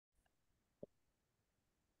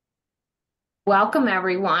Welcome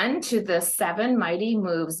everyone to the Seven Mighty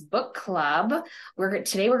Moves book club.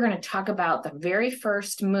 Today we're going to talk about the very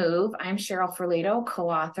first move. I'm Cheryl Ferlito,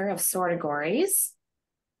 co-author of Sortigories.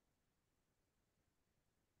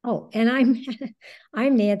 Oh, and I'm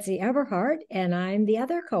I'm Nancy Everhart, and I'm the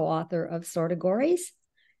other co-author of Sortigories.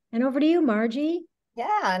 And over to you, Margie.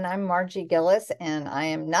 Yeah, and I'm Margie Gillis, and I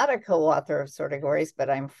am not a co-author of Sortigories, but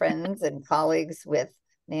I'm friends and colleagues with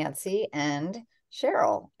Nancy and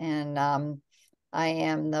Cheryl. And I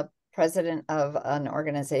am the president of an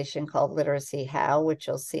organization called Literacy How, which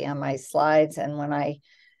you'll see on my slides. And when I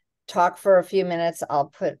talk for a few minutes, I'll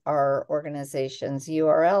put our organization's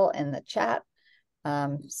URL in the chat.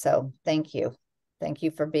 So thank you. Thank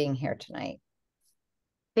you for being here tonight.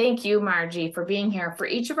 Thank you, Margie, for being here. For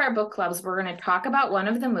each of our book clubs, we're going to talk about one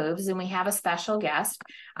of the moves, and we have a special guest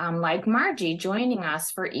like Margie joining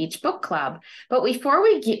us for each book club. But before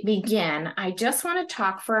we begin, I just want to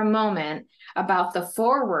talk for a moment about the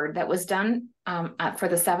foreword that was done for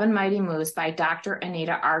the Seven Mighty Moves by Dr.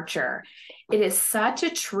 Anita Archer. It is such a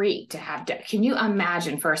treat to have. Can you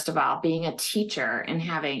imagine, first of all, being a teacher and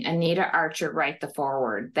having Anita Archer write the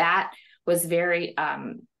foreword? That was very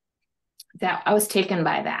that I was taken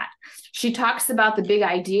by that. She talks about the big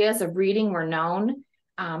ideas of reading were known,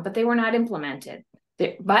 but they were not implemented.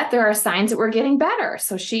 But there are signs that we're getting better.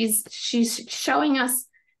 So she's showing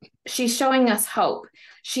us hope.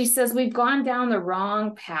 She says we've gone down the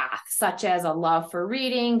wrong path, such as a love for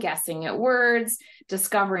reading, guessing at words,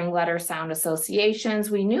 discovering letter sound associations.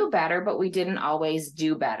 We knew better, but we didn't always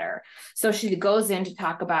do better. So she goes in to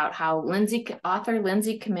talk about how author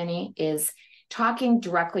Lindsay Kamini is talking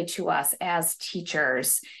directly to us as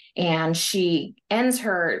teachers. And she ends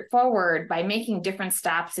her forward by making different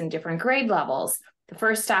stops in different grade levels. The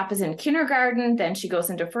first stop is in kindergarten, then she goes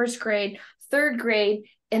into first grade, third grade,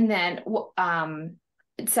 and then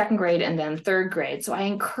second grade, and then third grade. So I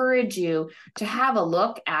encourage you to have a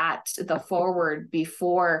look at the forward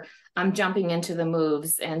before I'm jumping into the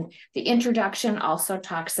moves. And the introduction also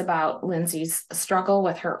talks about Lindsay's struggle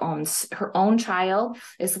with her own child,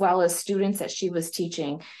 as well as students that she was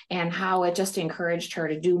teaching, and how it just encouraged her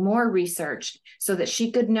to do more research so that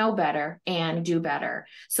she could know better and do better.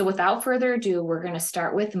 So without further ado, we're going to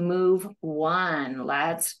start with move one.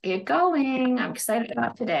 Let's get going. I'm excited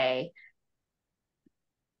about today.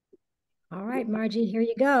 All right, Margie, here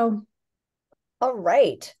you go. All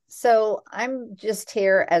right. So I'm just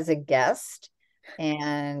here as a guest,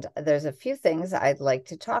 and there's a few things I'd like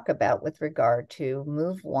to talk about with regard to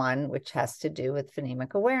move one, which has to do with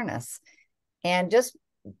phonemic awareness. And just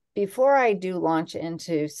before I do launch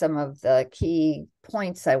into some of the key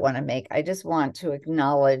points I want to make, I just want to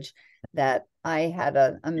acknowledge that I had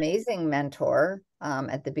an amazing mentor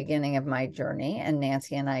at the beginning of my journey, and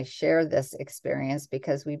Nancy and I share this experience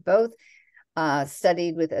because we both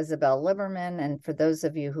studied with Isabel Liberman. And for those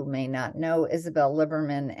of you who may not know, Isabel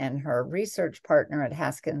Liberman and her research partner at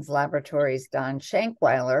Haskins Laboratories, Don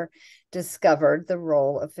Shankweiler, discovered the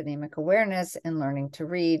role of phonemic awareness in learning to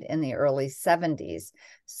read in the early 70s.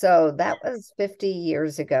 So that was 50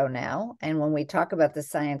 years ago now. And when we talk about the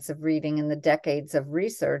science of reading and the decades of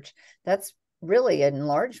research, that's really in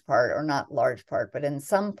large part, or not large part, but in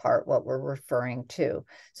some part, what we're referring to.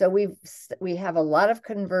 So we have a lot of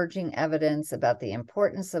converging evidence about the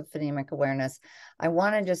importance of phonemic awareness. I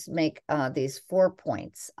want to just make these 4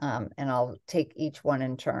 points, and I'll take each one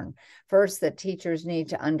in turn. First, that teachers need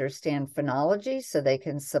to understand phonology so they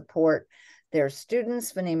can support their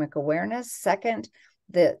students' phonemic awareness. Second,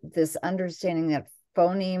 this understanding that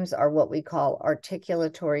phonemes are what we call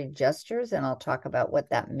articulatory gestures, and I'll talk about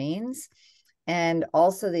what that means. And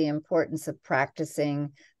also the importance of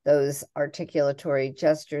practicing those articulatory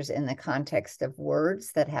gestures in the context of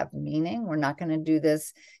words that have meaning. We're not going to do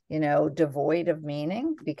this, devoid of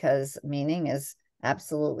meaning, because meaning is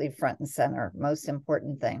absolutely front and center, most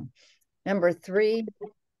important thing. Number 3,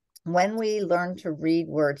 when we learn to read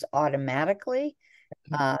words automatically,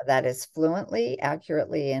 that is fluently,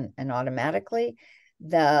 accurately, and automatically,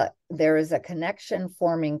 there is a connection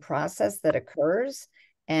forming process that occurs.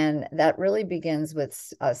 And that really begins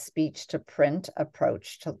with a speech to print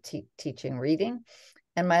approach to teaching reading.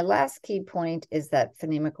 And my last key point is that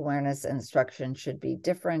phonemic awareness instruction should be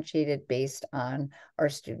differentiated based on our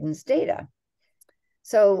students' data.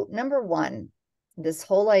 So number 1, this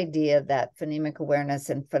whole idea that phonemic awareness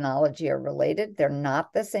and phonology are related, they're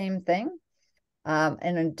not the same thing.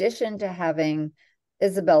 In addition to having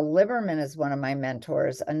Isabel Liberman is one of my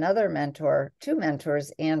mentors. Another mentor, 2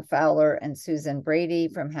 mentors, Ann Fowler and Susan Brady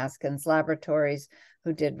from Haskins Laboratories,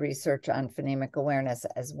 who did research on phonemic awareness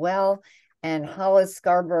as well. And Hollis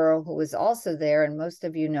Scarborough, who was also there, and most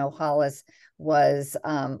of you know Hollis was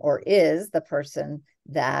or is the person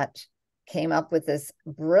that came up with this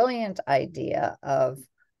brilliant idea of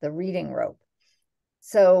the reading rope.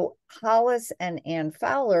 So Hollis and Ann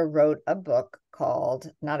Fowler wrote a book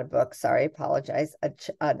called, not a book, sorry, apologize,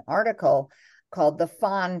 an article called The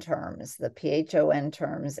Phon Terms, the PHON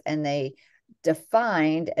terms, and they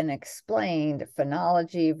defined and explained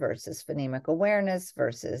phonology versus phonemic awareness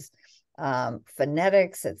versus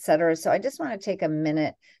phonetics, et cetera. So I just want to take a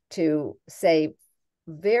minute to say,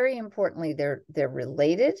 very importantly, they're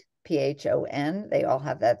related, PHON. They all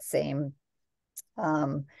have that same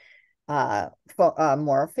morpheme,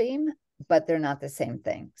 but they're not the same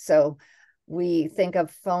thing. So we think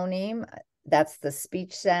of phoneme, that's the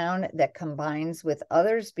speech sound that combines with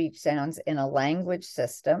other speech sounds in a language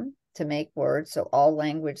system to make words. So all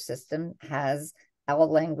language systems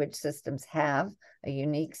have a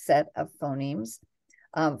unique set of phonemes.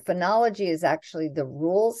 Phonology is actually the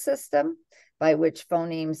rule system by which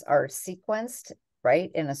phonemes are sequenced,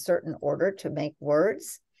 right, in a certain order to make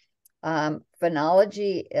words.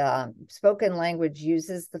 Phonology, spoken language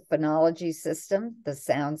uses the phonology system, the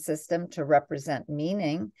sound system, to represent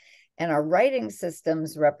meaning. And our writing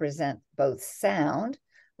systems represent both sound,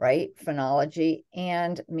 right, phonology,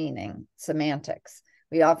 and meaning, semantics.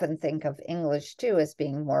 We often think of English too as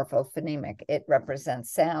being morphophonemic. It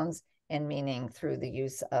represents sounds and meaning through the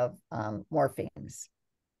use of morphemes.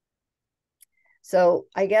 So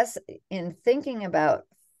I guess in thinking about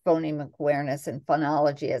phonemic awareness and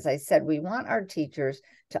phonology, as I said, we want our teachers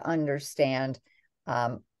to understand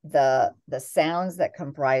the sounds that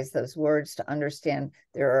comprise those words, to understand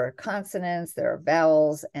there are consonants, there are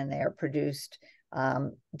vowels, and they are produced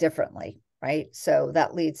differently, right? So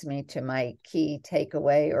that leads me to my key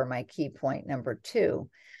takeaway, or my key point number 2.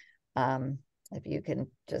 If you can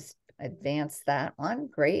just advance that one,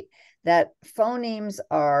 great. That phonemes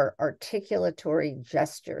are articulatory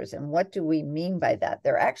gestures. And what do we mean by that?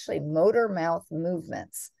 They're actually motor mouth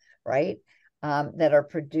movements, right? That are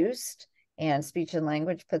produced, and speech and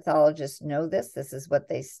language pathologists know this. This is what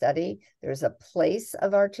they study. There's a place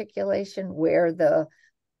of articulation where the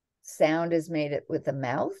sound is made with the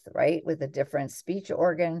mouth, right? With a different speech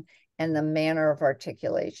organ, and the manner of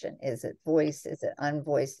articulation. Is it voiced? Is it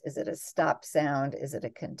unvoiced? Is it a stop sound? Is it a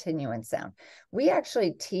continuant sound? We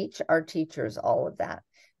actually teach our teachers all of that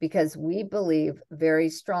because we believe very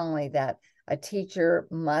strongly that a teacher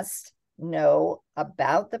must know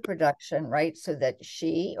about the production, right? So that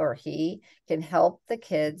she or he can help the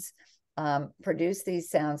kids produce these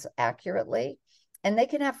sounds accurately, and they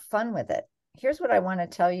can have fun with it. Here's what I want to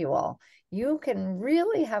tell you all. You can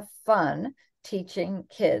really have fun teaching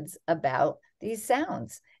kids about these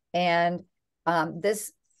sounds. And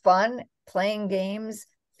this fun, playing games,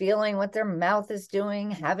 feeling what their mouth is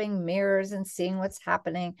doing, having mirrors and seeing what's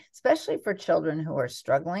happening, especially for children who are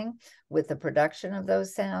struggling with the production of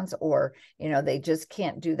those sounds, or, you know, they just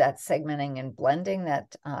can't do that segmenting and blending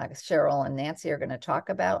that Cheryl and Nancy are going to talk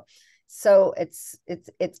about. So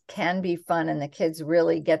it can be fun, and the kids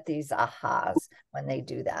really get these ahas when they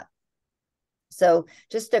do that. So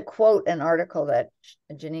just to quote an article that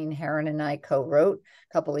Janine Herron and I co-wrote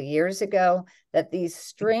a couple of years ago, that these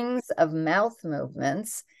strings of mouth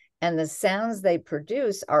movements and the sounds they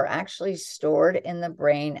produce are actually stored in the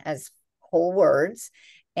brain as whole words.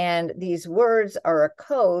 And these words are a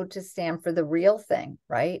code to stand for the real thing,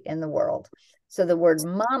 right, in the world. So the word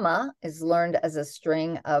mama is learned as a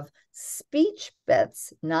string of speech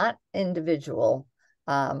bits, not individual,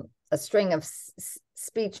 a string of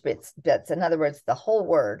speech bits. In other words, the whole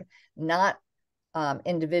word, not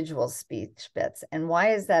individual speech bits. And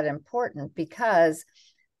why is that important? Because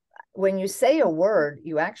when you say a word,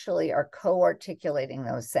 you actually are co-articulating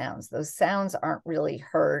those sounds. Those sounds aren't really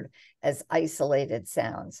heard as isolated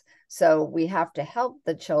sounds. So we have to help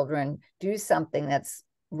the children do something that's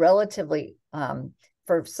relatively,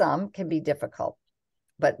 for some, can be difficult,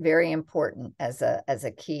 but very important as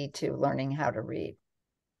a key to learning how to read.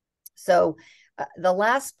 So the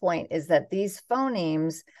last point is that these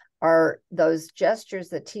phonemes are those gestures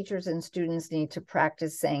that teachers and students need to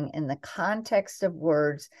practice saying in the context of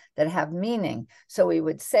words that have meaning. So we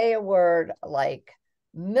would say a word like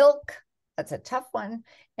milk, that's a tough one,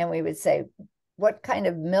 and we would say, what kind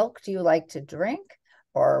of milk do you like to drink?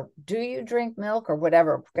 Or do you drink milk, or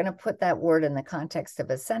whatever. We're going to put that word in the context of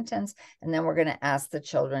a sentence, and then we're going to ask the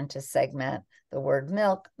children to segment the word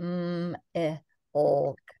milk, and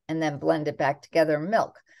then blend it back together,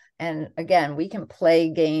 milk. And again, we can play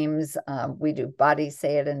games. We do body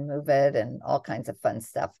say it and move it and all kinds of fun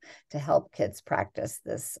stuff to help kids practice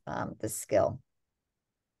this, this skill.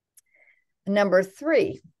 Number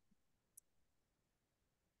 3.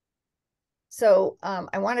 So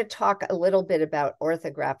I want to talk a little bit about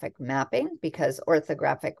orthographic mapping, because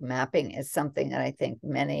orthographic mapping is something that I think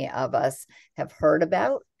many of us have heard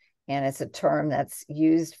about. And it's a term that's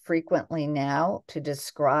used frequently now to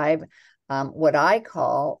describe what I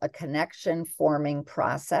call a connection forming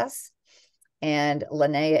process. And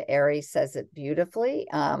Linnea Airy says it beautifully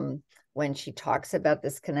when she talks about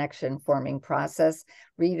this connection forming process.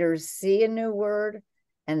 Readers see a new word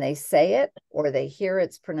and they say it, or they hear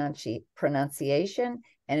its pronunciation,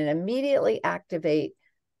 and it immediately activates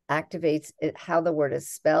it, how the word is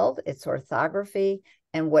spelled, its orthography,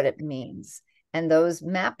 and what it means. And those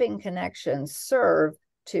mapping connections serve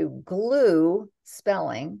to glue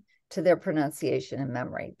spelling to their pronunciation and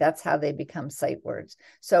memory. That's how they become sight words.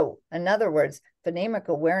 So in other words, phonemic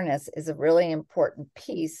awareness is a really important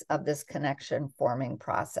piece of this connection forming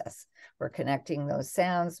process. We're connecting those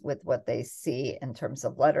sounds with what they see in terms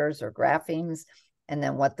of letters or graphemes, and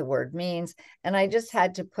then what the word means. And I just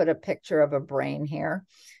had to put a picture of a brain here,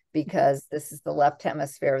 because this is the left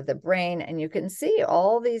hemisphere of the brain, and you can see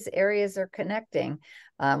all these areas are connecting.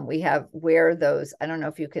 We have where those, I don't know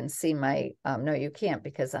if you can see my, no, you can't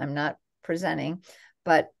because I'm not presenting,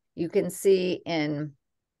 but you can see in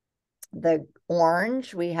the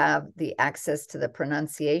orange, we have the access to the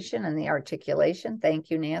pronunciation and the articulation. Thank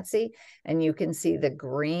you, Nancy. And you can see the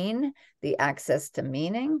green, the access to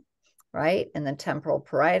meaning, right, in the temporal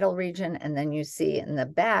parietal region. And then you see in the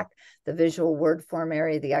back, the visual word form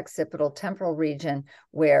area, the occipital temporal region,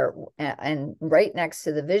 where, and right next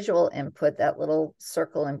to the visual input, that little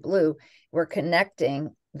circle in blue, we're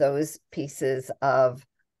connecting those pieces of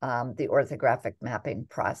the orthographic mapping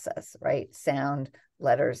process, right? Sound,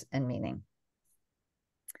 letters, and meaning.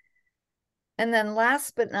 And then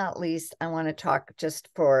last but not least, I want to talk just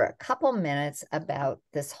for a couple minutes about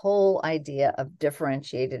this whole idea of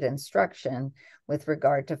differentiated instruction with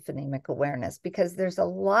regard to phonemic awareness, because there's been a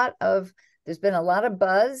lot of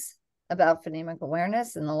buzz about phonemic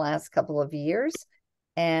awareness in the last couple of years.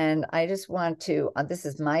 And I just want to, this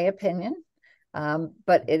is my opinion,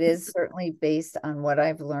 but it is certainly based on what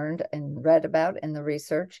I've learned and read about in the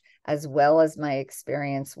research, as well as my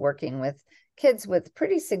experience working with kids with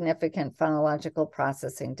pretty significant phonological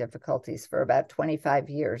processing difficulties for about 25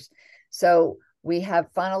 years. So we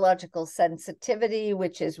have phonological sensitivity,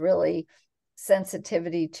 which is really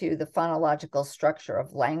sensitivity to the phonological structure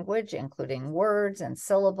of language, including words and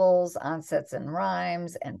syllables, onsets and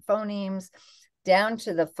rhymes, and phonemes, down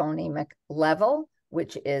to the phonemic level,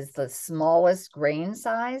 which is the smallest grain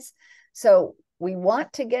size. So we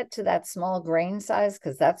want to get to that small grain size,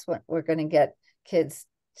 because that's what we're going to get kids,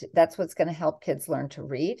 that's what's going to help kids learn to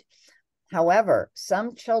read. However,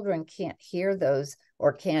 some children can't hear those,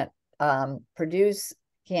 or can't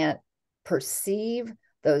perceive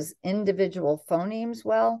those individual phonemes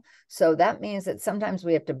well. So that means that sometimes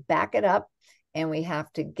we have to back it up, and we have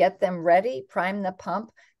to get them ready, prime the pump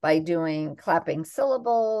by doing clapping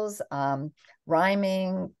syllables,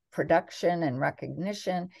 rhyming, production, and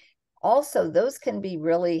recognition. Also, those can be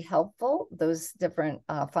really helpful. Those different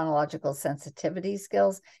phonological sensitivity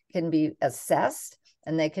skills can be assessed,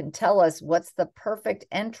 and they can tell us what's the perfect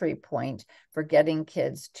entry point for getting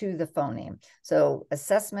kids to the phoneme. So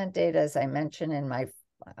assessment data, as I mentioned in my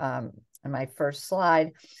first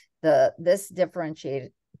slide, this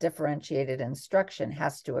differentiated instruction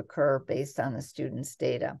has to occur based on the student's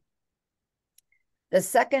data. The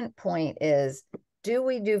second point is, do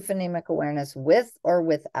we do phonemic awareness with or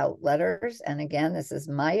without letters? And again, this is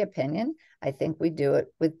my opinion. I think we do it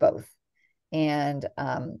with both. And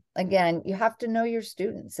again, you have to know your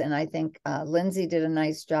students. And I think Lindsay did a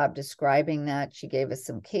nice job describing that. She gave us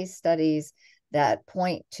some case studies that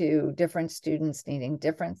point to different students needing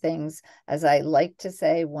different things. As I like to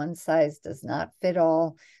say, one size does not fit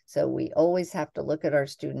all. So we always have to look at our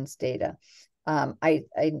students' data. From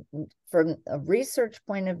a research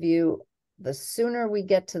point of view, the sooner we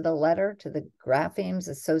get to the letter, to the graphemes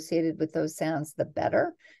associated with those sounds, the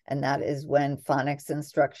better. And that is when phonics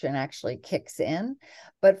instruction actually kicks in.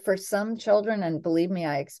 But for some children, and believe me,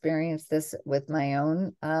 I experienced this with my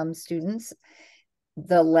own students,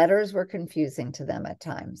 the letters were confusing to them at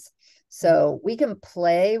times. So we can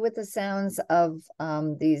play with the sounds of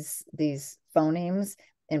these phonemes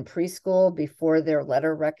in preschool before their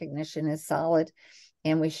letter recognition is solid.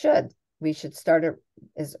 And we should start it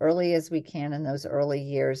as early as we can in those early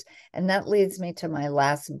years. And that leads me to my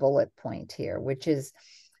last bullet point here, which is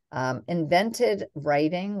invented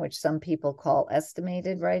writing, which some people call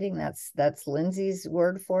estimated writing. That's Lindsay's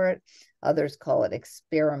word for it. Others call it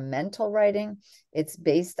experimental writing. It's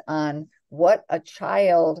based on what a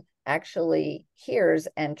child actually hears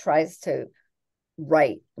and tries to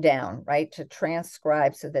write down, right? To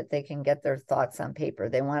transcribe so that they can get their thoughts on paper.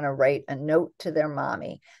 They want to write a note to their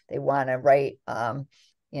mommy. They want to write, a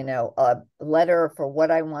letter for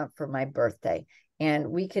what I want for my birthday.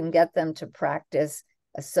 And we can get them to practice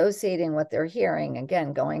associating what they're hearing,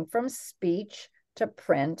 again, going from speech to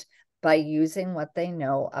print by using what they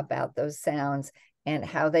know about those sounds and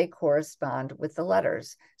how they correspond with the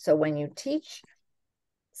letters. So when you teach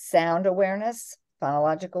sound awareness,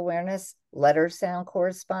 phonological awareness, letter sound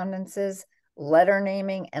correspondences, letter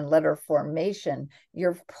naming, and letter formation,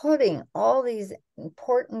 you're putting all these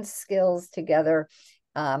important skills together.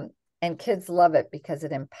 And kids love it because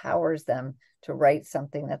it empowers them to write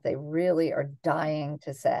something that they really are dying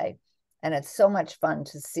to say. And it's so much fun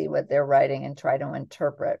to see what they're writing and try to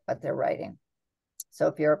interpret what they're writing. So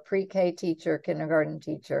if you're a pre-K teacher, kindergarten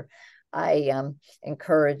teacher, I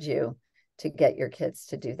encourage you to get your kids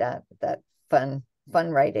to do that fun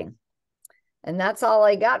writing. And that's all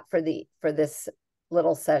I got for this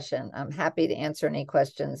little session. I'm happy to answer any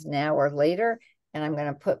questions now or later, and I'm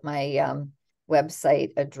going to put my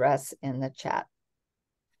website address in the chat.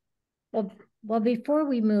 Well, before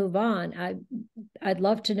we move on, I'd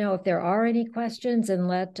love to know if there are any questions, and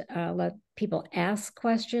let people ask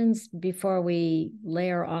questions before we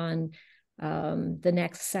layer on the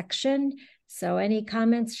next section. So any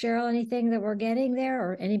comments, Cheryl, anything that we're getting there,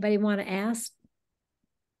 or anybody want to ask?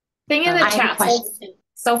 Thing in the chat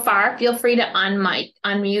so far, feel free to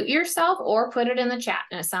unmute yourself or put it in the chat.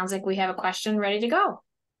 And it sounds like we have a question ready to go.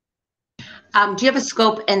 Do you have a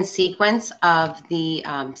scope and sequence of the,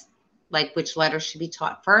 like which letters should be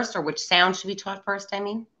taught first or which sound should be taught first, I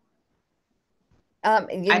mean?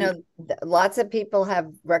 Lots of people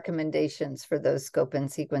have recommendations for those scope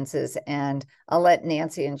and sequences, and I'll let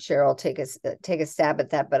Nancy and Cheryl take a stab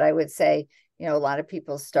at that. But I would say, a lot of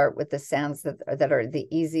people start with the sounds that are the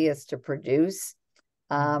easiest to produce,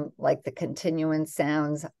 like the continuance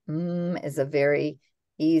sounds. Is a very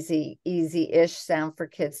easy-ish sound for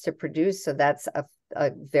kids to produce. So that's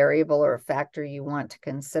a variable or a factor you want to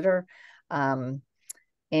consider. There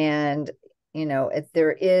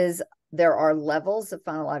are levels of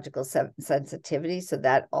phonological sensitivity. So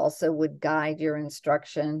that also would guide your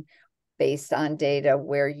instruction based on data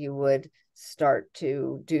where you would start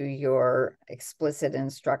to do your explicit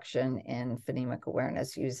instruction in phonemic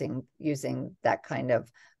awareness using that kind of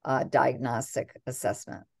diagnostic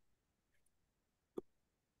assessment.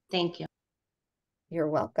 Thank you. You're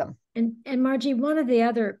welcome. And Margie, one of the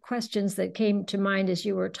other questions that came to mind as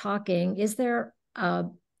you were talking, is there a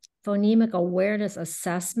phonemic awareness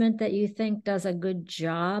assessment that you think does a good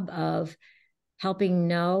job of helping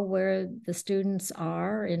know where the students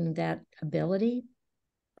are in that ability?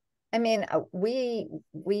 I mean, we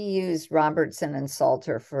used Robertson and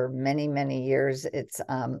Salter for many years. It's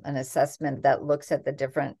an assessment that looks at the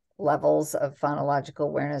different levels of phonological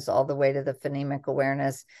awareness all the way to the phonemic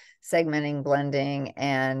awareness, segmenting, blending,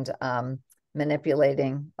 and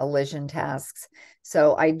manipulating elision tasks.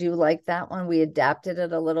 So I do like that one. We adapted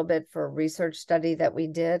it a little bit for a research study that we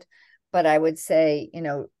did, but I would say,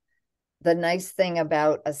 the nice thing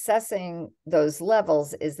about assessing those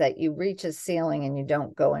levels is that you reach a ceiling and you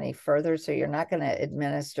don't go any further. So you're not going to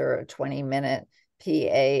administer a 20-minute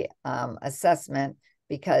PA assessment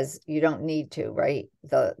because you don't need to, right?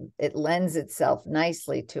 It lends itself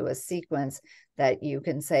nicely to a sequence that you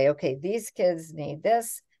can say, okay, these kids need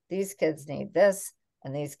this, these kids need this,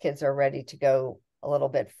 and these kids are ready to go a little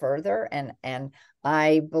bit further. And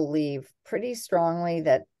I believe pretty strongly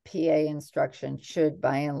that PA instruction should,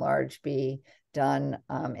 by and large, be done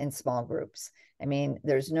in small groups. I mean,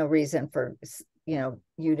 there's no reason for you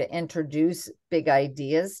to introduce big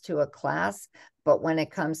ideas to a class, but when it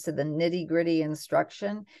comes to the nitty-gritty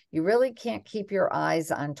instruction, you really can't keep your eyes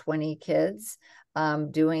on 20 kids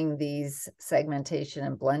doing these segmentation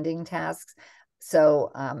and blending tasks.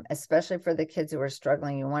 So especially for the kids who are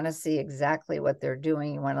struggling, you want to see exactly what they're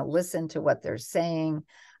doing. You want to listen to what they're saying,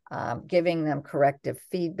 giving them corrective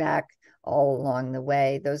feedback all along the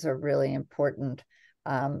way. Those are really important,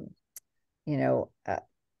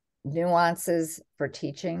 nuances for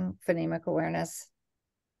teaching phonemic awareness.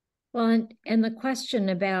 Well, and the question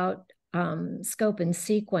about scope and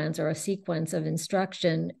sequence, or a sequence of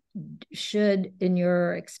instruction, should, in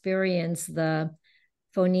your experience, the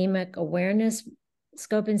phonemic awareness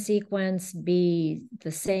scope and sequence be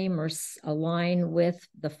the same or align with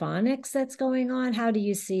the phonics that's going on? How do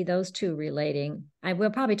you see those two relating? We'll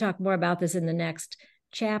probably talk more about this in the next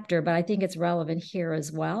chapter, but I think it's relevant here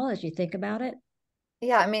as well as you think about it.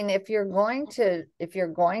 Yeah, I mean, if you're going to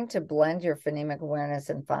blend your phonemic awareness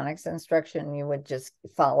and phonics instruction, you would just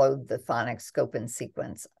follow the phonics scope and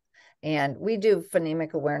sequence. And we do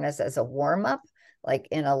phonemic awareness as a warm-up, like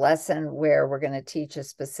in a lesson where we're going to teach a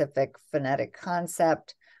specific phonetic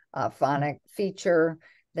concept, phonic feature.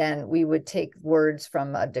 Then we would take words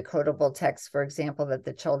from a decodable text, for example, that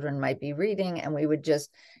the children might be reading, and we would just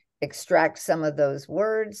extract some of those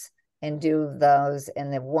words and do those in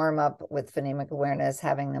the warm up with phonemic awareness,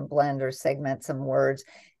 having them blend or segment some words.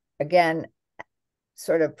 Again,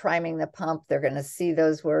 sort of priming the pump. They're going to see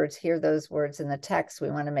those words, hear those words in the text. We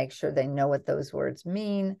want to make sure they know what those words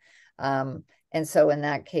mean. And so in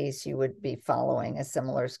that case, you would be following a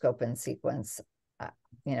similar scope and sequence.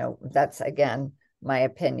 That's, again, my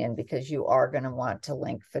opinion, because you are going to want to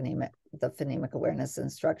link the phonemic awareness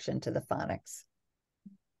instruction to the phonics.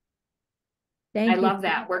 I love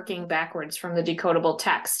that, working backwards from the decodable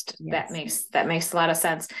text. Yes. That makes a lot of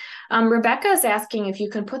sense. Rebecca is asking if you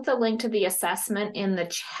can put the link to the assessment in the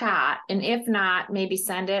chat, and if not, maybe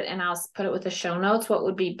send it and I'll put it with the show notes. What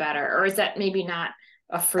would be better? Or is that maybe not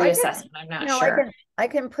a free assessment? I'm not sure. I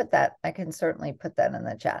can put that. I can certainly put that in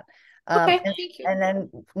the chat. Okay, thank you. And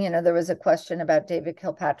then, there was a question about David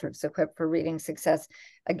Kilpatrick's Equip for Reading Success.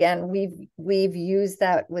 Again, we've used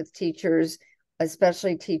that with teachers,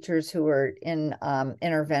 especially teachers who are in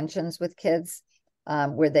interventions with kids,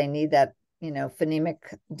 where they need that, phonemic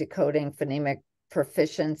decoding, phonemic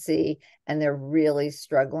proficiency, and they're really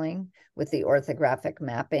struggling with the orthographic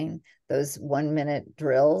mapping. Those 1-minute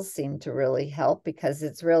drills seem to really help, because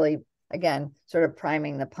it's really, again, sort of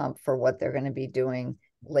priming the pump for what they're going to be doing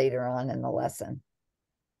later on in the lesson.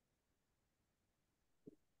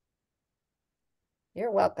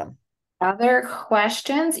 You're welcome. Other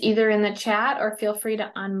questions, either in the chat or feel free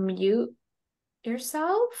to unmute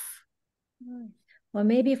yourself. Well,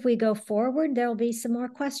 maybe if we go forward, there'll be some more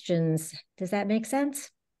questions. Does that make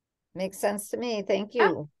sense? Makes sense to me. Thank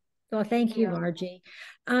you. Well, thank you, Margie.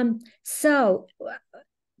 So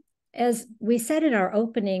as we said in our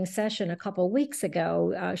opening session a couple of weeks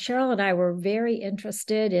ago, Cheryl and I were very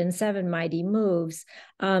interested in 7 Mighty Moves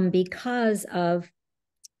because of,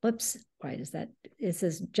 whoops, why is that? This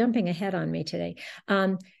is jumping ahead on me today.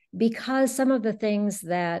 Because some of the things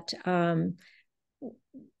that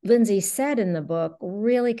Lindsay said in the book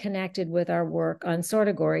really connected with our work on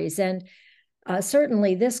sortigories. And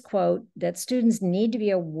certainly this quote, that students need to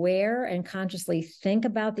be aware and consciously think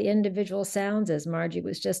about the individual sounds, as Margie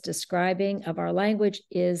was just describing, of our language,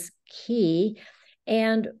 is key.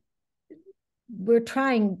 And we're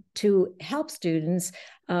trying to help students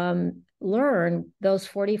learn those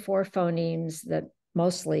 44 phonemes that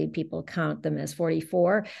mostly people count them as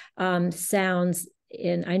 44 sounds.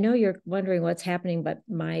 And I know you're wondering what's happening, but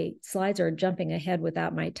my slides are jumping ahead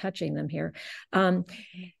without my touching them here.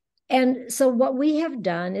 And so what we have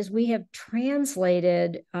done is we have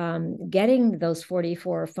translated getting those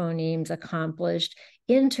 44 phonemes accomplished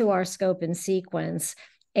into our scope and sequence.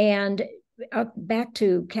 And back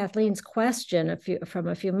to Kathleen's question from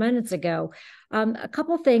a few minutes ago, a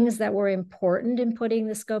couple of things that were important in putting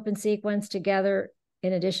the scope and sequence together,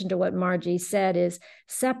 in addition to what Margie said, is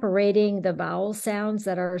separating the vowel sounds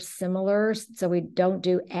that are similar. So we don't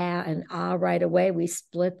do a and ah right away. We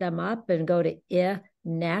split them up and go to I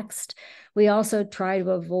next. We also try to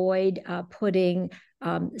avoid putting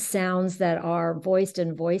sounds that are voiced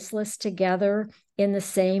and voiceless together in the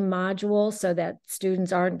same module, so that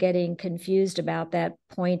students aren't getting confused about that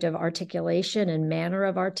point of articulation and manner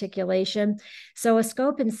of articulation. So a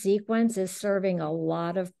scope and sequence is serving a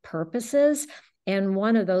lot of purposes. And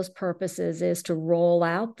one of those purposes is to roll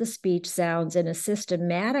out the speech sounds in a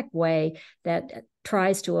systematic way that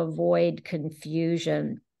tries to avoid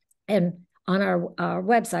confusion. And on our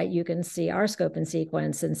website, you can see our scope and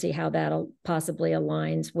sequence and see how that possibly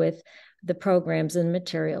aligns with the programs and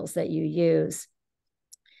materials that you use.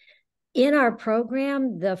 In our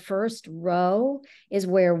program, the first row is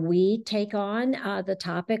where we take on the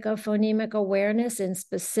topic of phonemic awareness, and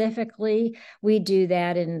specifically, we do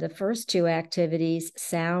that in the first 2 activities,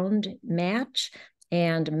 sound match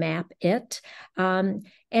and map it.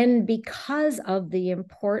 And because of the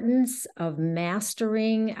importance of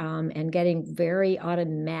mastering and getting very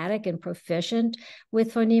automatic and proficient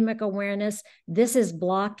with phonemic awareness, this is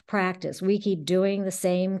blocked practice. We keep doing the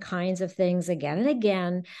same kinds of things again and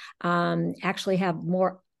again, actually have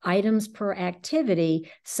more items per activity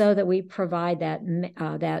so that we provide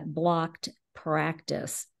that blocked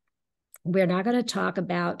practice. We're not going to talk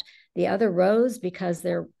about the other rows because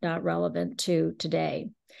they're not relevant to today.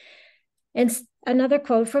 And another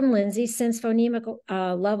quote from Lindsay, since phonemic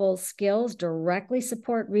level skills directly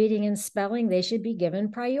support reading and spelling, they should be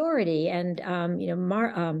given priority. And,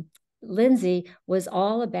 Lindsay was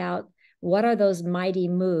all about what are those mighty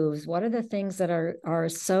moves? What are the things that are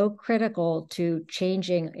so critical to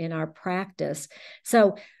changing in our practice?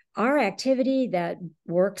 So our activity that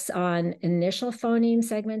works on initial phoneme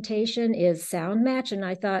segmentation is sound match. And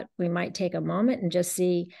I thought we might take a moment and just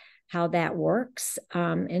see how that works.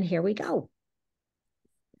 And here we go.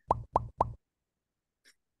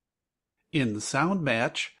 In sound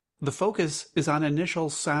match, the focus is on initial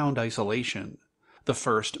sound isolation. The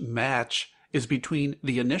first match is between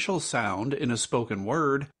the initial sound in a spoken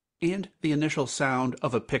word and the initial sound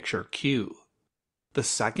of a picture cue. The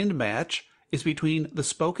second match is between the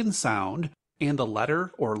spoken sound and the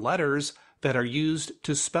letter or letters that are used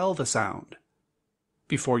to spell the sound.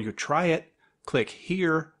 Before you try it, click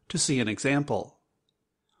here to see an example.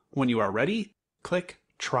 When you are ready, click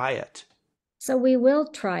Try It. So we will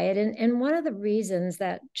try it. And one of the reasons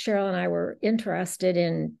that Cheryl and I were interested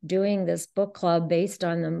in doing this book club based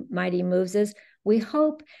on the Mighty Moves is we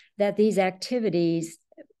hope that these activities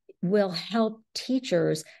will help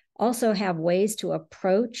teachers also have ways to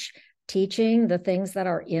approach teaching the things that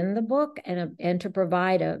are in the book and to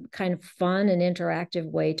provide a kind of fun and interactive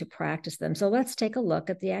way to practice them. So let's take a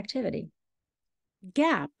look at the activity.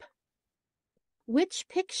 Gap. Which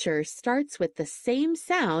picture starts with the same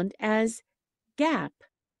sound as gap?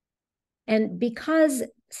 And because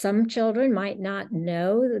some children might not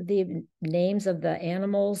know the names of the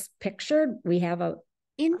animals pictured, we have a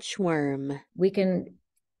Inchworm. we can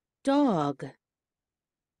Dog.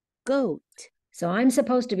 Goat. So I'm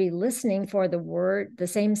supposed to be listening for the word, the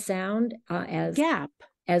same sound as Gap.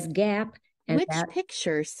 gap. And Which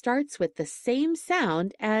picture starts with the same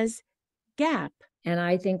sound as gap? And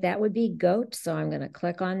I think that would be goat. So I'm going to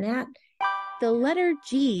click on that. The letter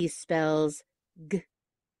G spells G.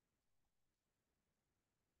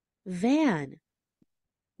 Van.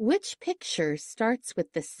 Which picture starts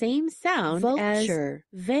with the same sound Vulture.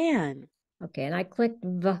 as van? Okay, and I clicked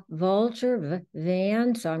vulture,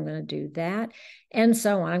 van, so I'm going to do that, and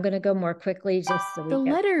so on. I'm going to go more quickly just so the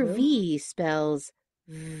letter V spells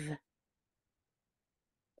V.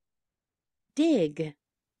 Dig.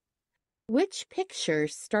 Which picture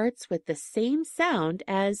starts with the same sound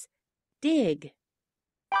as dig?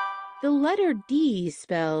 The letter D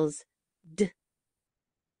spells D.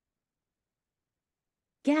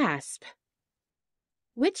 Gasp.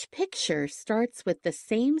 Which picture starts with the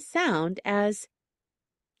same sound as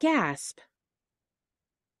gasp?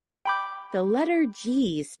 The letter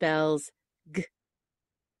G spells G.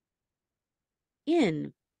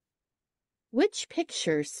 In. Which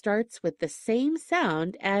picture starts with the same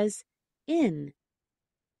sound as in?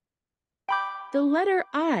 The letter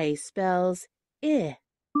I spells I.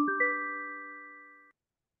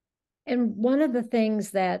 And one of the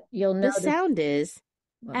things that you'll notice, the sound is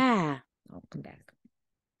ah. I'll come back.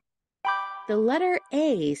 The letter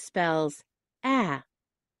A spells ah.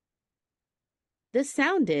 The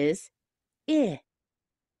sound is I.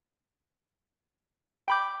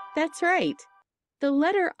 That's right. The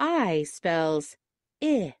letter I spells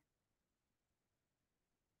I.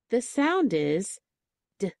 The sound is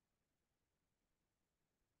D.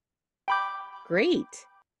 Great.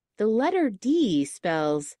 The letter D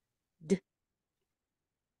spells D.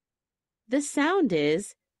 The sound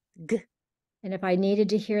is G. And if I needed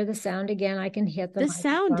to hear the sound again, I can hit the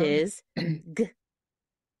sound is G.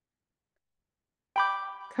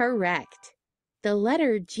 Correct. The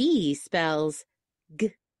letter G spells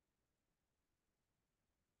G.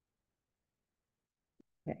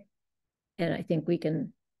 Okay. And I think we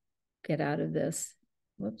can get out of this.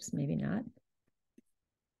 Whoops, maybe not.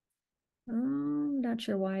 I'm not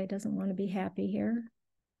sure why it doesn't want to be happy here.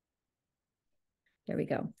 There we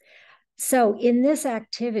go. So in this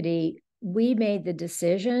activity, we made the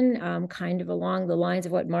decision kind of along the lines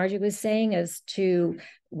of what Margie was saying as to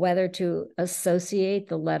whether to associate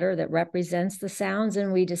the letter that represents the sounds.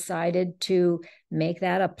 And we decided to make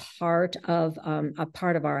that a part of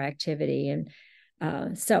our activity.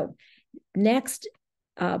 And so next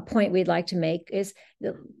point we'd like to make is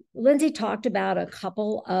Lindsay talked about a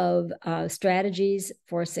couple of strategies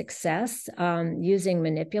for success using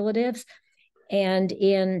manipulatives. And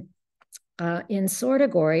in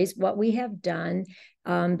Sortagories, what we have done,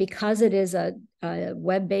 because it is a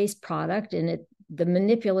web-based product and the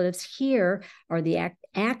manipulatives here, or the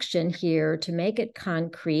action here to make it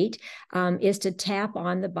concrete, is to tap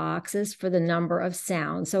on the boxes for the number of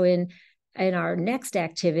sounds. So in in our next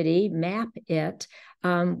activity, Map It,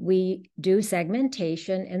 we do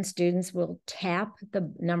segmentation, and students will tap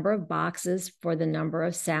the number of boxes for the number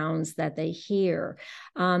of sounds that they hear.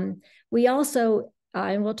 We also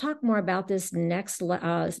and we'll talk more about this next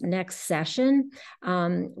session,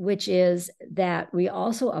 which is that we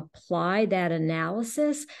also apply that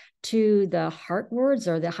analysis to the heart words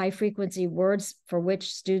or the high frequency words for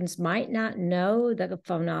which students might not know the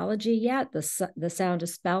phonology yet, the sound of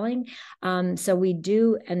spelling. So we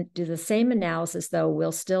do the same analysis, though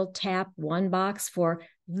we'll still tap one box for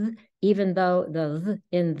th, even though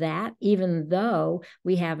even though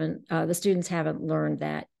we haven't, the students haven't learned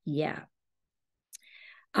that yet.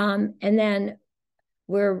 And then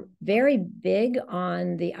we're very big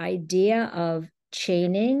on the idea of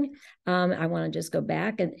chaining. I want to just go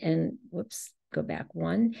back and go back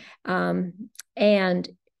one. And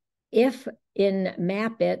if in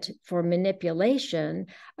Map It for manipulation,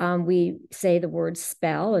 we say the word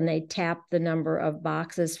spell and they tap the number of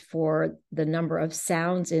boxes for the number of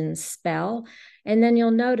sounds in spell. And then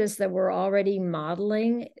you'll notice that we're already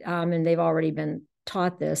modeling, and they've already been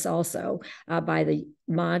taught this also by the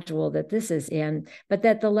module that this is in, but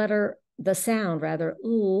that the sound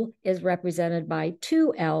ooh is represented by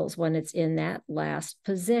 2 L's when it's in that last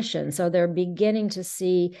position. So they're beginning to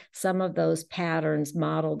see some of those patterns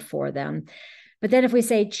modeled for them. But then if we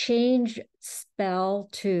say change spell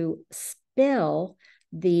to spill,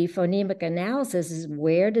 the phonemic analysis is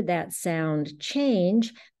where did that sound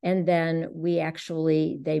change? And then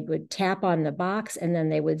they would tap on the box and then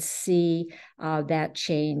they would see that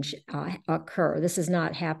change occur. This is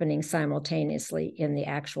not happening simultaneously in the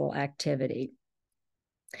actual activity.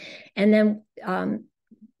 And then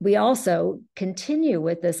we also continue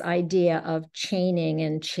with this idea of chaining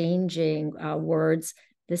and changing words.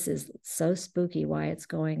 This is so spooky why it's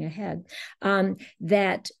going ahead.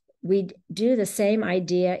 That we do the same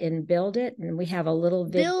idea in Build It, and we have a little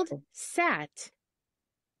video. Build sat.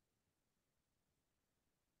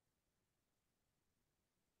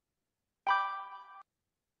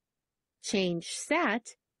 Change sat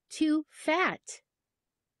to fat.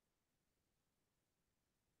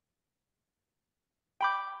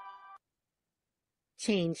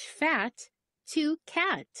 Change fat to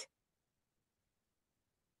cat.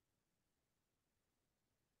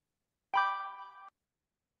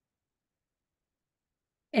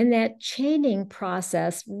 And that chaining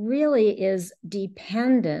process really is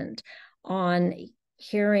dependent on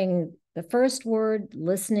hearing the first word,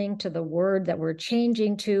 listening to the word that we're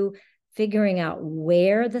changing to, figuring out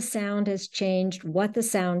where the sound has changed, what the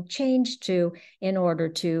sound changed to in order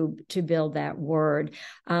to build that word.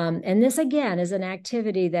 And this, again, is an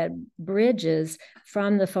activity that bridges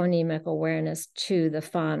from the phonemic awareness to the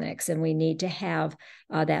phonics, and we need to have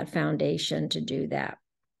that foundation to do that.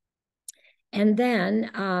 And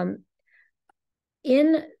then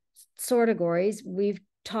in Sortagories, we've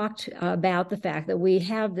talked about the fact that we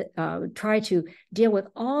have tried to deal with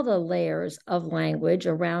all the layers of language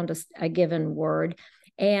around a given word.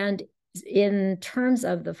 And in terms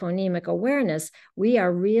of the phonemic awareness, we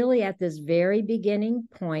are really at this very beginning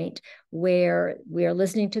point where we are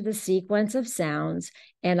listening to the sequence of sounds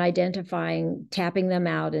and identifying, tapping them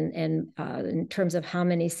out in terms of how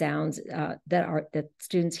many sounds that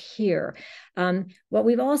students hear. What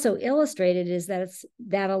we've also illustrated is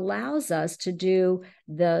that allows us to do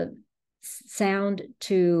the sound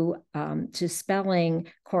to spelling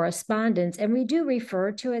correspondence, and we do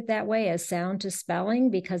refer to it that way as sound to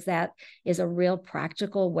spelling because that is a real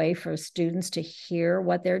practical way for students to hear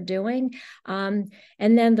what they're doing. And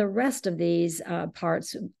then the rest of these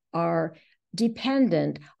parts are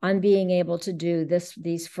dependent on being able to do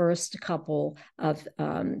these first couple of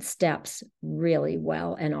steps really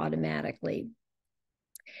well and automatically.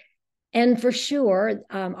 And for sure,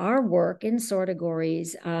 our work in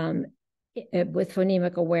Sortagories with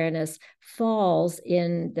phonemic awareness falls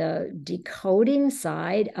in the decoding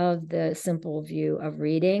side of the simple view of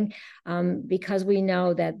reading, because we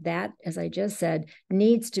know that, as I just said,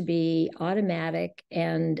 needs to be automatic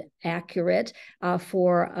and accurate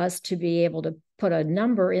for us to be able to put a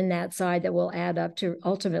number in that side that will add up to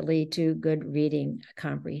ultimately to good reading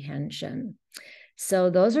comprehension. So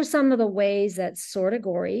those are some of the ways that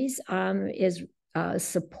Sortagories is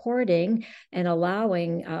supporting and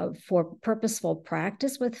allowing for purposeful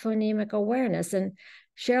practice with phonemic awareness. And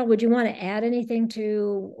Cheryl, would you want to add anything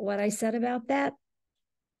to what I said about that?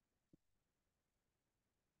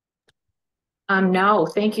 No,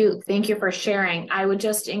 thank you. Thank you for sharing. I would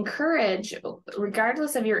just encourage,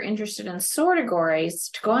 regardless if you're interested in Sortagories,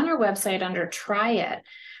 to go on our website under Try It.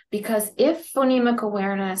 Because if phonemic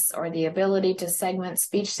awareness or the ability to segment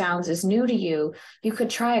speech sounds is new to you, you could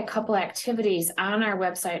try a couple activities on our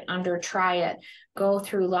website under Try It. Go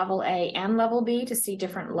through level A and level B to see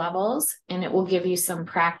different levels, and it will give you some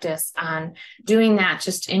practice on doing that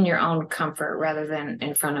just in your own comfort rather than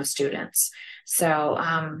in front of students. So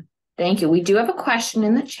thank you. We do have a question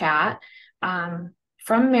in the chat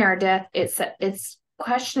from Meredith. It's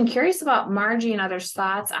question, curious about Margie and others'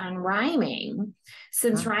 thoughts on rhyming.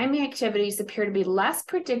 Since rhyming activities appear to be less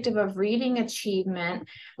predictive of reading achievement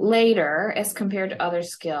later as compared to other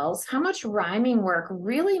skills, how much rhyming work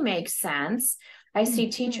really makes sense? I see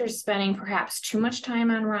teachers spending perhaps too much time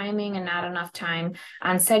on rhyming and not enough time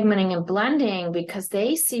on segmenting and blending because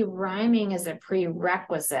they see rhyming as a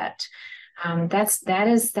prerequisite. I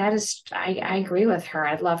agree with her.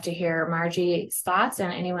 I'd love to hear Margie's thoughts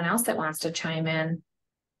and anyone else that wants to chime in.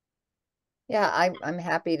 Yeah, I'm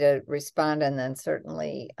happy to respond, and then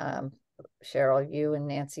certainly Cheryl, you and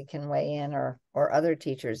Nancy can weigh in, or other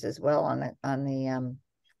teachers as well on the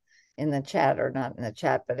in the chat, or not in the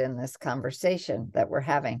chat, but in this conversation that we're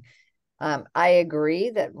having. I agree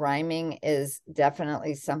that rhyming is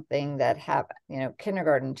definitely something that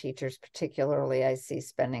kindergarten teachers particularly, I see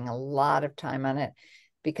spending a lot of time on it,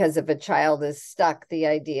 because if a child is stuck, the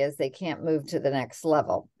idea is they can't move to the next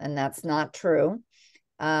level, and that's not true.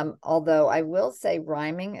 Although I will say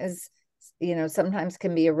rhyming is, sometimes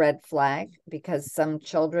can be a red flag, because some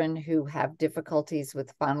children who have difficulties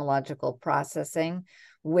with phonological processing,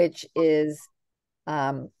 which is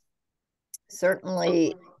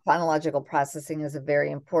certainly phonological processing is a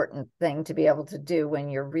very important thing to be able to do when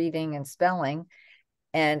you're reading and spelling.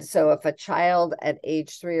 And so if a child at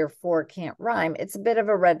age 3 or 4 can't rhyme, it's a bit of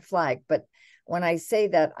a red flag. But when I say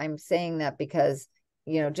that, I'm saying that because,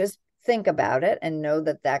 just think about it and know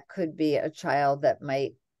that that could be a child that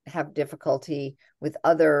might have difficulty with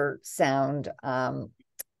other sound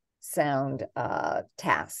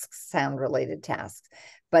tasks, sound related tasks,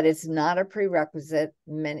 but it's not a prerequisite.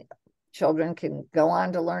 Many children can go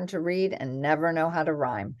on to learn to read and never know how to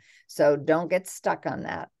rhyme. So don't get stuck on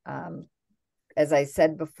that. As I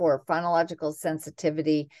said before, phonological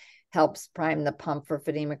sensitivity helps prime the pump for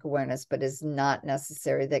phonemic awareness, but is not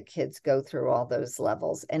necessary that kids go through all those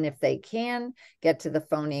levels. And if they can get to the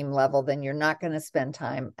phoneme level, then you're not going to spend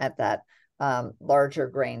time at that larger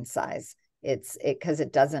grain size. Because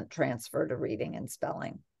it doesn't transfer to reading and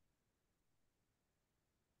spelling.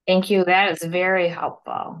 Thank you. That is very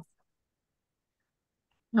helpful.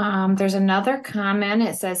 There's another comment.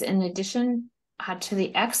 It says, in addition to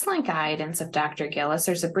the excellent guidance of Dr. Gillis,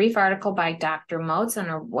 there's a brief article by Dr. Motes and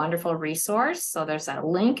a wonderful resource. So there's a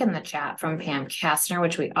link in the chat from Pam Kastner,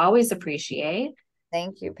 which we always appreciate.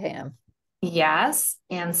 Thank you, Pam. Yes.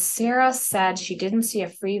 And Sarah said she didn't see a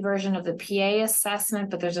free version of the PA assessment,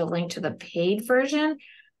 but there's a link to the paid version.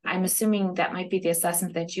 I'm assuming that might be the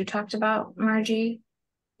assessment that you talked about, Margie.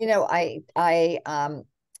 I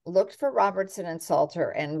looked for Robertson and Salter,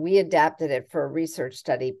 and we adapted it for a research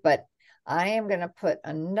study, but I am going to put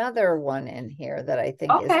another one in here that I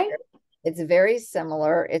think it's very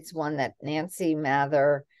similar. It's one that Nancy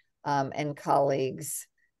Mather and colleagues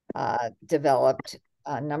developed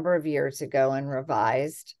a number of years ago and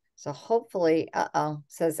revised. So hopefully,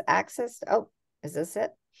 says access. Oh, is this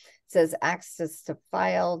it? Says access to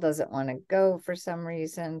file doesn't want to go for some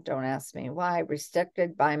reason. Don't ask me why.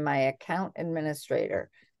 Restricted by my account administrator.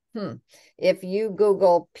 If you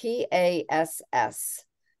Google PASS,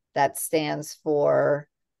 that stands for,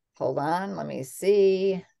 hold on, let me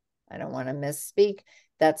see. I don't want to misspeak.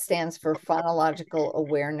 That stands for Phonological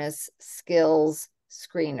Awareness Skills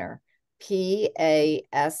Screener,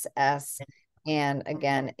 PASS. And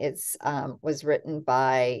again, it's was written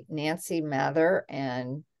by Nancy Mather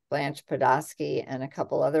and Blanche Podolsky and a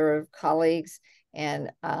couple other colleagues.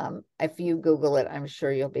 And if you Google it, I'm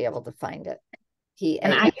sure you'll be able to find it.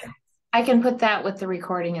 And I can put that with the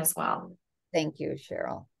recording as well. Thank you,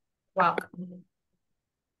 Cheryl. Welcome.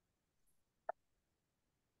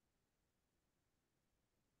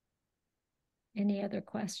 Any other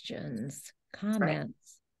questions,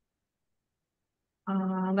 comments?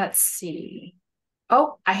 Let's see.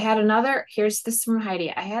 Oh, I had another, here's this from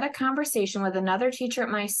Heidi. I had a conversation with another teacher at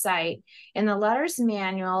my site. In the letters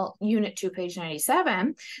manual, unit 2, page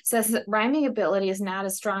 97, says that rhyming ability is not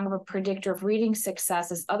as strong of a predictor of reading success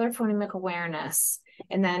as other phonemic awareness.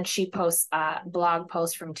 And then she posts a blog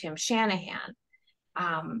post from Tim Shanahan.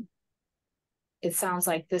 It sounds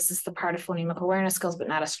like this is the part of phonemic awareness skills, but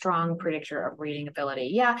not a strong predictor of reading ability.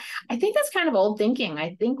 Yeah, I think that's kind of old thinking.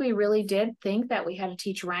 I think we really did think that we had to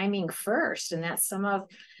teach rhyming first, and that's some of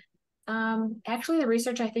Actually, the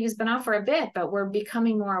research I think has been out for a bit, but we're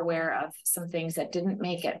becoming more aware of some things that didn't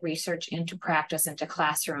make it research into practice, into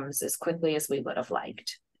classrooms as quickly as we would have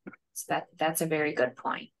liked. So that's a very good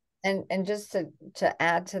point. And just to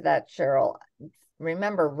add to that, Cheryl,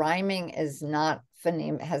 remember, rhyming is not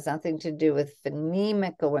phonemic, has nothing to do with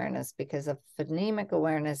phonemic awareness, because a phonemic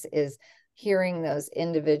awareness is hearing those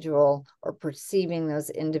individual or perceiving those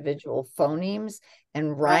individual phonemes,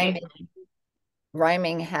 and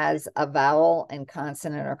rhyming has a vowel and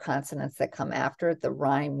consonant or consonants that come after it, the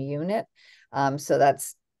rhyme unit. So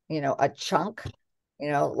that's, a chunk,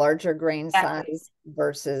 larger grain size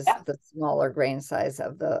versus the smaller grain size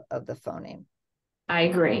of the phoneme. I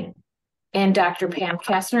agree. And Dr. Pam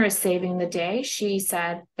Kestner is saving the day. She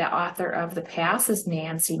said the author of The Pass is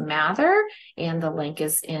Nancy Mather, and the link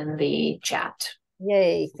is in the chat.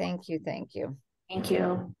 Yay. Thank you. Thank you. Thank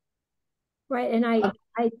you. Right. And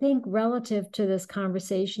I think relative to this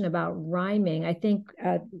conversation about rhyming, I think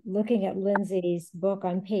looking at Lindsay's book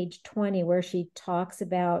on page 20, where she talks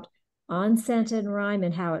about onset and rhyme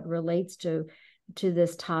and how it relates to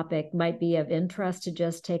this topic, might be of interest to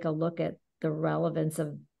just take a look at the relevance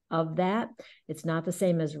of that. It's not the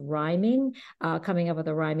same as rhyming, coming up with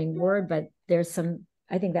a rhyming word, but there's some,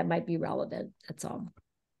 I think that might be relevant. That's all.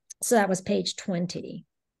 So that was page 20.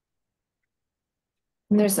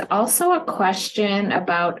 And there's also a question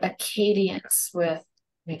about Acadians let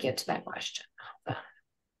me get to that question.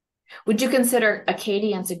 Would you consider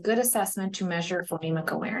Acadians a good assessment to measure phonemic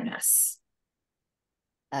awareness?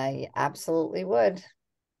 I absolutely would.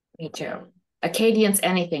 Me too. Acadians,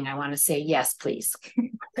 anything, I want to say yes, please.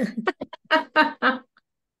 I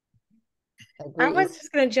was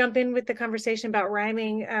just going to jump in with the conversation about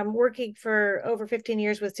rhyming. Working for over 15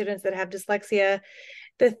 years with students that have dyslexia,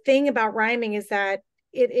 the thing about rhyming is that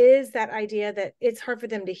it is that idea that it's hard for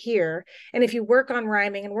them to hear. And if you work on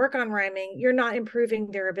rhyming, you're not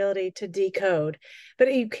improving their ability to decode.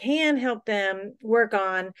 But you can help them work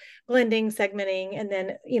on blending, segmenting, and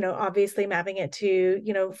then, obviously mapping it to,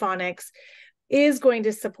 phonics is going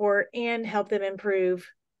to support and help them improve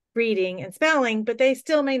reading and spelling, but they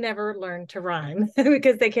still may never learn to rhyme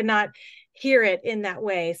because they cannot hear it in that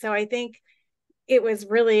way. So I think it was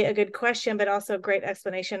really a good question, but also a great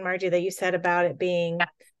explanation, Margie, that you said about it being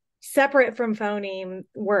separate from phoneme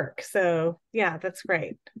work. So yeah, that's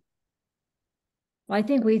great. Well, I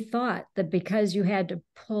think we thought that because you had to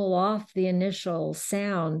pull off the initial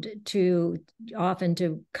sound to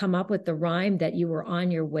come up with the rhyme, that you were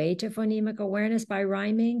on your way to phonemic awareness by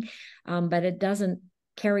rhyming, but it doesn't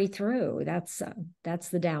carry through. That's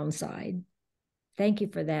the downside. Thank you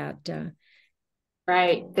for that.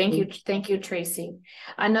 Right. Thank you, Tracy.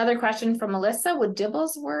 Another question from Melissa: would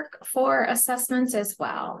Dibbles work for assessments as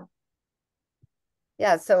well?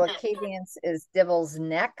 Yeah, so Acadians is Dibbles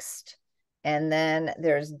Next, and then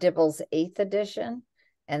there's Dibbles 8th edition,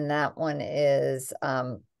 and that one is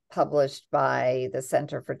published by the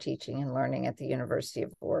Center for Teaching and Learning at the University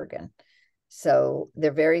of Oregon. So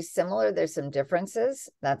they're very similar. There's some differences.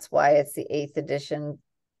 That's why it's the 8th edition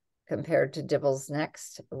compared to Dibbles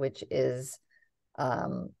Next, which is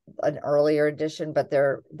an earlier edition, but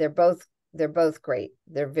they're both great.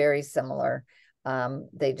 They're very similar.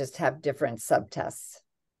 They just have different subtests,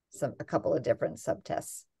 a couple of different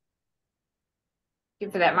subtests. Thank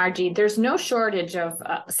you for that, Margie. There's no shortage of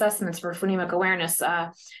assessments for phonemic awareness.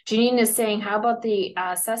 Janine is saying, how about the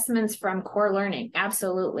assessments from core learning?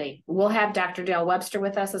 Absolutely. We'll have Dr. Dale Webster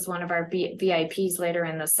with us as one of our VIPs later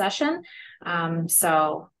in the session.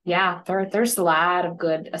 So yeah, there's a lot of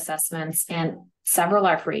good assessments, and several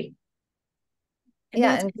are free.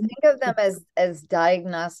 Yeah, and think of them as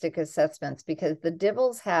diagnostic assessments, because the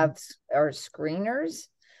Dibbles are screeners.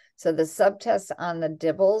 So the subtests on the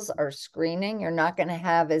Dibbles are screening. You're not going to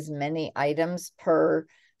have as many items per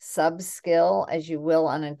sub-skill as you will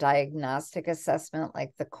on a diagnostic assessment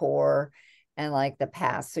like the core and like the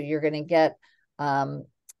PASS. So you're going to get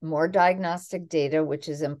more diagnostic data, which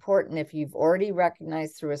is important. If you've already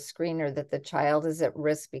recognized through a screener that the child is at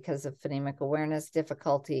risk because of phonemic awareness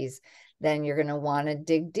difficulties, then you're going to want to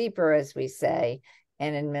dig deeper, as we say,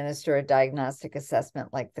 and administer a diagnostic assessment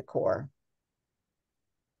like the core.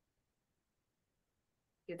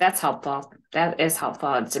 That's helpful. That is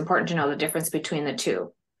helpful. It's important to know the difference between the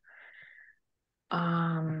two.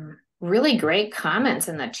 Really great comments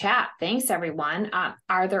in the chat. Thanks, everyone.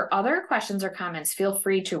 Are there other questions or comments? Feel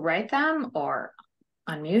free to write them or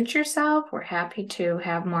unmute yourself. We're happy to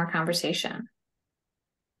have more conversation.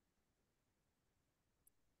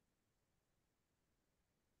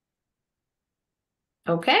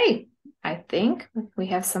 Okay, I think we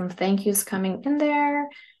have some thank yous coming in there.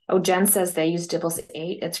 Oh, Jen says they use Dibbles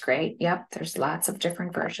 8. It's great. Yep, there's lots of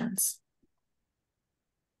different versions.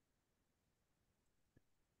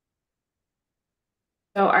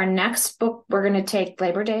 So our next book, we're going to take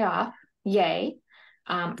Labor Day off. Yay.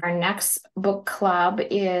 Our next book club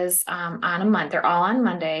is on a month. They're all on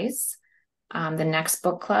Mondays. The next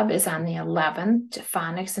book club is on the 11th,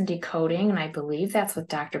 Phonics and Decoding, and I believe that's with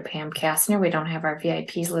Dr. Pam Kastner. We don't have our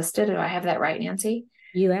VIPs listed. Do I have that right, Nancy?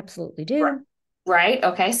 You absolutely do. Right.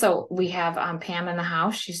 Okay. So we have Pam in the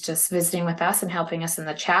house. She's just visiting with us and helping us in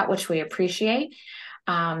the chat, which we appreciate.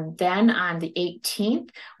 Then on the 18th,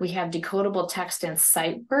 we have Decodable Text and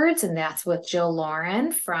Sight Words, and that's with Jill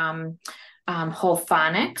Lauren from Whole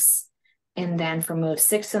Phonics. And then for moves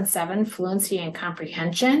 6 and 7, Fluency and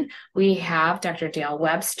Comprehension, we have Dr. Dale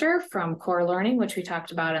Webster from Core Learning, which we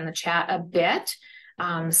talked about in the chat a bit.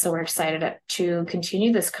 So we're excited to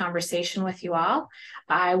continue this conversation with you all.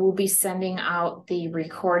 I will be sending out the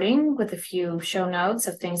recording with a few show notes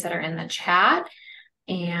of things that are in the chat.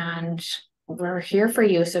 And we're here for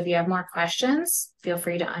you. So if you have more questions, feel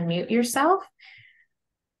free to unmute yourself.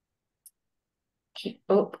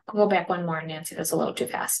 Oh, go back one more, Nancy. That's a little too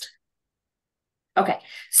fast. Okay,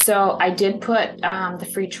 so I did put the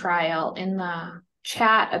free trial in the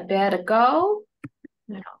chat a bit ago.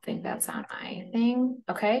 I don't think that's on my thing.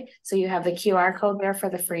 Okay, so you have the QR code there for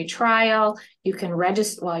the free trial. You can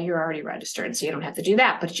register. Well, you're already registered, so you don't have to do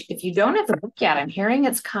that. But if you don't have the book yet, I'm hearing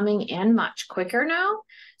it's coming in much quicker now.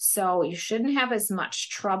 So you shouldn't have as much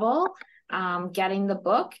trouble getting the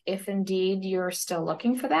book if indeed you're still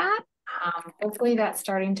looking for that. Hopefully that's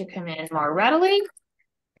starting to come in more readily.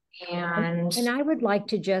 And I would like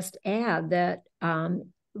to just add that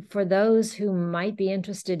for those who might be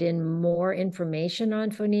interested in more information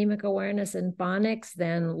on phonemic awareness and phonics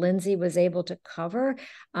than Lindsay was able to cover,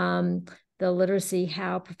 the Literacy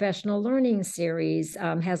How Professional Learning series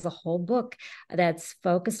has a whole book that's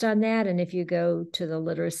focused on that. And if you go to the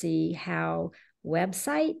Literacy How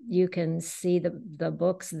website, you can see the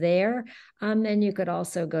books there. And you could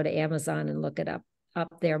also go to Amazon and look it up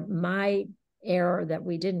there. My error that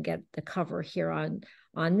we didn't get the cover here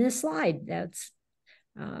on this slide. That's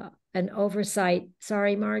an oversight.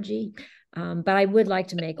 Sorry, Margie. But I would like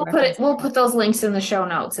to make we'll put those links in the show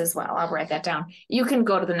notes as well. I'll write that down. You can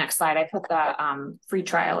go to the next slide. I put the free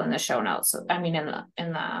trial in the show notes. I mean in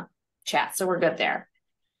the chat. So we're good there.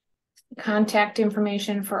 Contact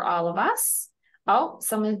information for all of us. Oh,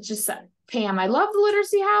 someone just said, Pam, I love the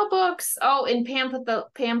Literacy How books. Oh, and Pam put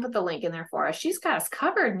the link in there for us. She's got us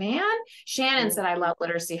covered, man. Shannon said, I love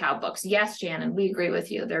Literacy How books. Yes, Shannon, we agree with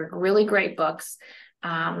you. They're really great books.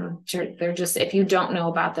 They're just, if you don't know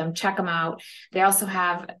about them, check them out. They also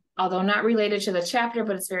have, although not related to the chapter,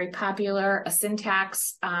 but it's very popular, a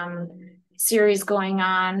syntax series going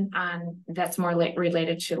on that's more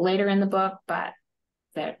related to later in the book, but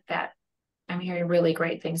that I'm hearing really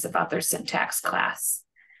great things about their syntax class.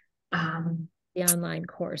 The online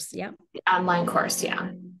course, yeah. The online course,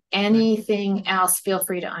 yeah. Anything else, feel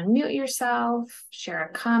free to unmute yourself, share a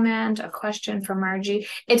comment, a question for Margie.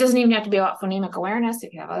 It doesn't even have to be about phonemic awareness.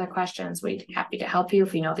 If you have other questions, we'd be happy to help you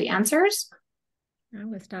if you know the answers.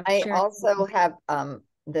 I also have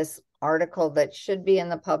this article that should be in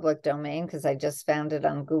the public domain because I just found it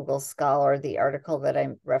on Google Scholar, the article that I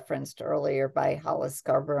referenced earlier by Hollis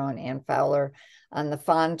Scarborough and Ann Fowler on the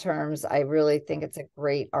FON terms. I really think it's a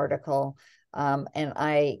great article. And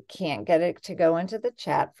I can't get it to go into the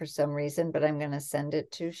chat for some reason, but I'm going to send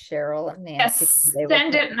it to Cheryl and Nancy. Yes,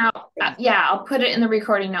 send it now. Yeah, I'll put it in the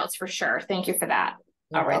recording notes for sure. Thank you for that.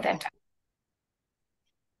 I'll write that down.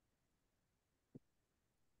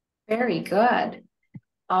 Very good.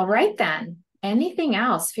 All right, then. Anything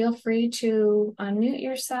else? Feel free to unmute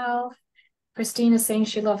yourself. Christine is saying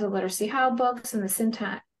she loves the Literacy How books and the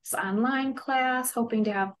syntax online class, hoping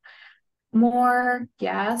to have more.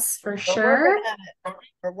 Yes, for sure.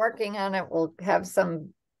 We're working on it. We'll have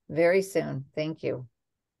some very soon. Thank you.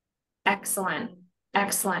 Excellent.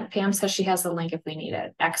 Excellent. Pam says she has the link if we need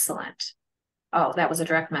it. Excellent. Oh, that was a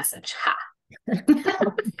direct message. Ha.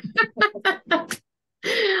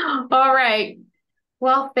 All right.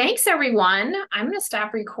 Well, thanks everyone. I'm going to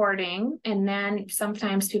stop recording and then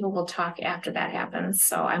sometimes people will talk after that happens.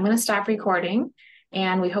 So I'm going to stop recording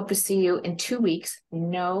and we hope to see you in 2 weeks.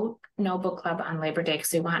 No book club on Labor Day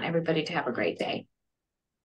because we want everybody to have a great day.